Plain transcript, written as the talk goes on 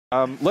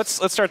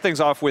Let's start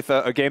things off with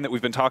a game that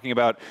we've been talking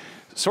about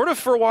sort of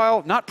for a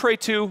while. Not Prey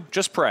 2,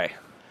 just Prey.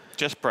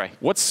 Just Prey.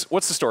 What's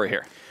the story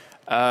here?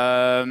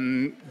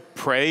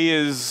 Prey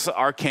is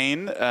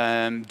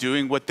Arcane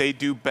doing what they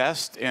do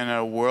best in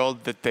a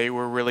world that they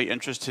were really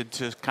interested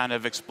to kind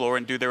of explore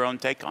and do their own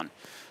take on.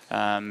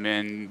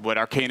 And what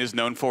Arcane is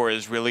known for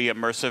is really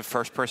immersive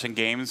first-person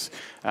games,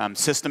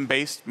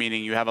 system-based,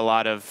 meaning you have a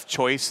lot of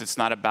choice. It's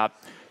not about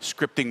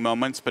scripting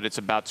moments, but it's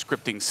about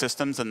scripting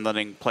systems and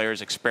letting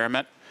players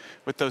experiment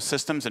with those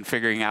systems and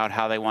figuring out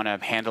how they want to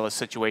handle a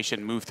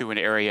situation, move through an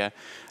area.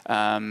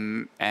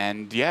 And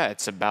yeah,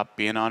 it's about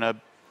being on a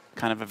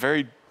kind of a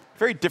very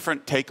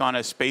different take on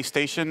a space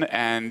station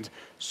and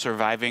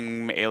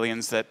surviving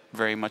aliens that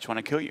very much want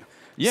to kill you.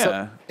 Yeah.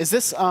 So is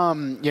this,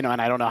 you know,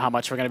 and I don't know how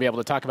much we're going to be able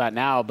to talk about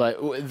now,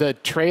 but the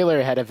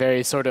trailer had a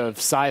very sort of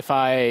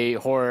sci-fi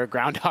horror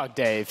Groundhog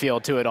Day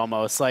feel to it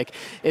almost. Like,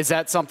 is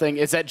that something,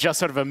 is that just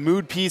sort of a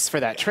mood piece for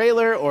that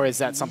trailer, or is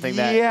that something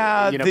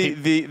that, you know,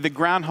 the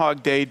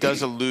Groundhog Day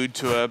does allude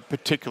to a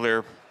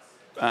particular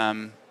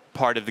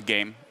part of the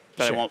game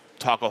that I won't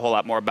talk a whole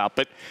lot more about,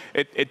 but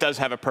it does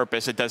have a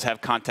purpose. It does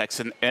have context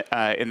in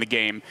the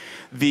game.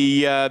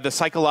 The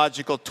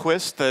psychological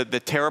twist,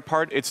 the terror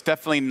part, it's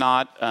definitely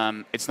not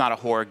a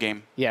horror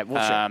game. Yeah,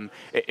 well, sure.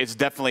 It's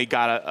definitely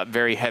got a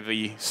very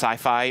heavy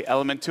sci-fi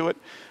element to it.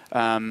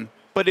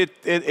 But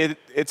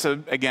it's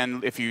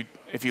again, if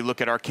you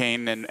look at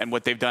Arcane and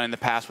what they've done in the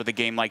past with a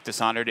game like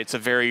Dishonored, it's a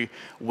very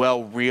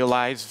well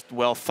realized,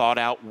 well thought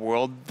out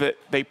world that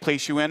they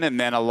place you in, and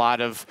then a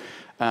lot of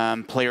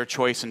player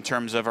choice in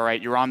terms of, all right,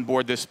 you're on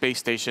board this space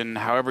station,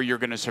 however you're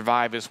going to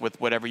survive is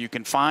with whatever you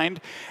can find,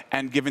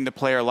 and giving the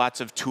player lots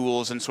of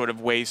tools and sort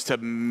of ways to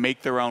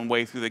make their own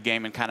way through the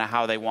game and kind of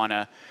how they want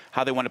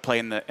to play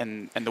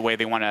and the way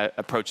they want to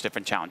approach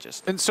different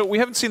challenges. And so we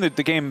haven't seen the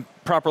game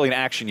properly in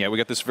action yet. We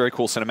got this very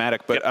cool cinematic,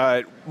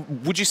 but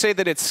would you say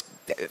that it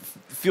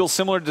feels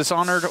similar to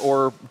Dishonored,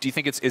 or do you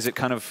think is it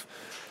kind of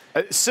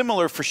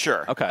similar for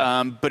sure. Okay.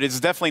 But it's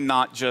definitely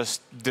not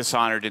just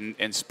Dishonored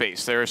in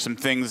space. There are some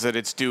things that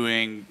it's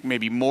doing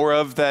maybe more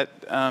of that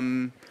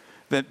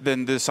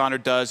than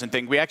Dishonored does,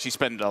 and we actually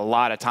spend a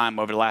lot of time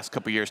over the last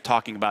couple of years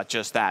talking about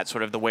just that,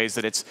 sort of the ways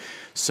that it's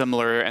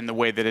similar and the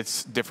way that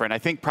it's different. I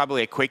think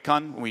probably at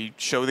QuakeCon, when we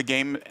show the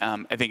game,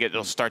 I think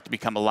it'll start to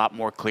become a lot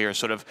more clear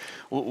sort of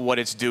what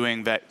it's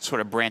doing that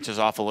sort of branches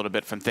off a little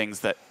bit from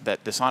things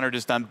that Dishonored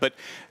has done. But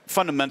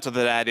fundamental to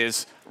that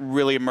is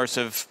really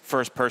immersive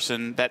first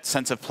person, that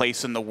sense of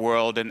place in the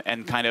world,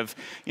 and kind of,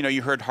 you know,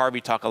 you heard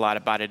Harvey talk a lot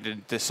about it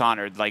in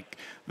Dishonored, like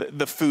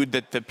the food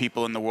that the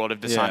people in the world of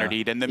Dishonored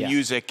eat, and the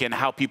music and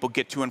how people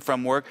get to and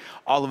from work.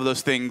 All of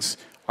those things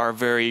are a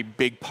very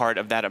big part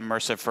of that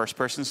immersive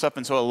first-person stuff,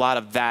 and so a lot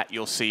of that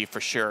you'll see for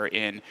sure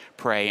in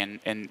Prey,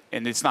 and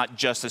it's not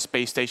just a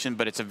space station,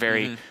 but it's a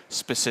very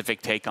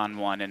specific take on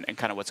one and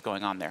kind of what's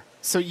going on there.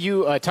 So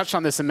you touched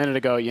on this a minute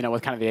ago, you know,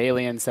 with kind of the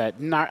aliens that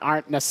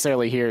aren't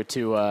necessarily here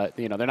to,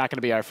 you know, they're not going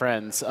to be our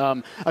friends.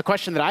 A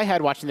question that I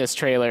had watching this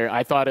trailer,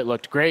 I thought it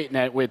looked great,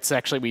 and it's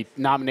actually, we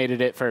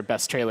nominated it for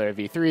Best Trailer of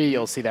E3.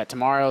 You'll see that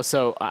tomorrow,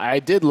 so I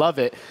did love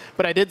it,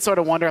 but I did sort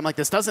of wonder, I'm like,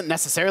 this doesn't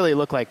necessarily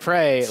look like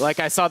Prey. Like,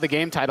 I saw the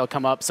game title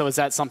come up, so is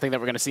that something that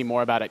we're going to see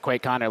more about at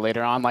QuakeCon or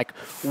later on? Like,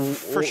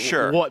 for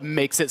sure, what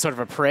makes it sort of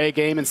a Prey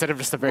game instead of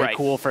just a very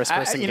cool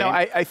first-person game? You know,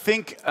 I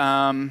think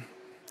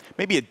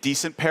maybe a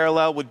decent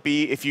parallel would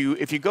be if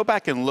you go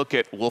back and look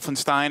at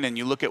Wolfenstein, and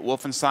you look at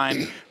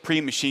Wolfenstein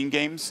pre-Machine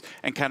Games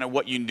and kind of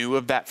what you knew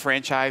of that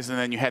franchise, and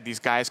then you had these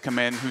guys come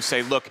in who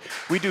say, look,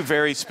 we do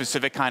very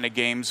specific kind of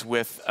games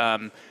with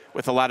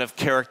a lot of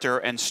character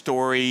and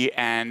story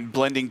and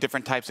blending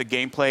different types of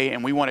gameplay,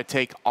 and we want to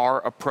take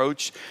our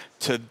approach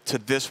to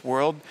this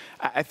world.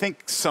 I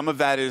think some of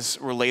that is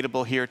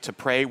relatable here to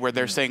Prey, where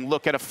they're saying,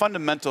 look, at a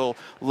fundamental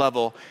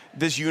level,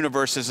 this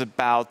universe is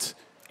about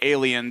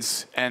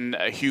aliens and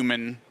a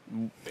human,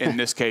 in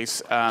this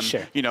case,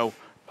 you know,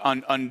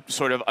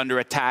 sort of under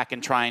attack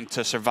and trying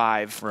to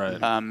survive,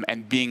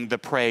 and being the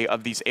prey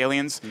of these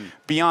aliens.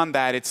 Beyond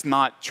that, it's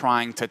not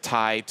trying to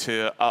tie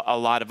to a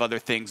lot of other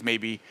things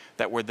maybe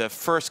that were the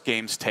first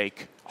game's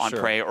take on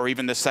Prey, or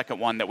even the second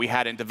one that we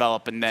had in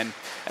develop and then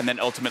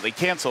ultimately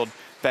canceled,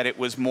 that it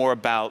was more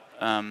about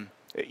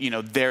you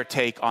know, their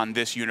take on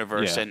this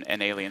universe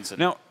and aliens.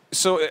 Now,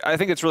 so I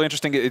think it's really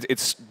interesting.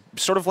 It's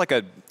sort of like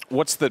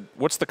what's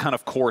the kind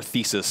of core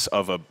thesis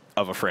of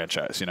a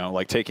franchise? You know,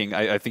 like taking.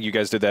 I think you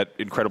guys did that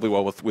incredibly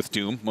well with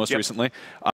Doom most recently.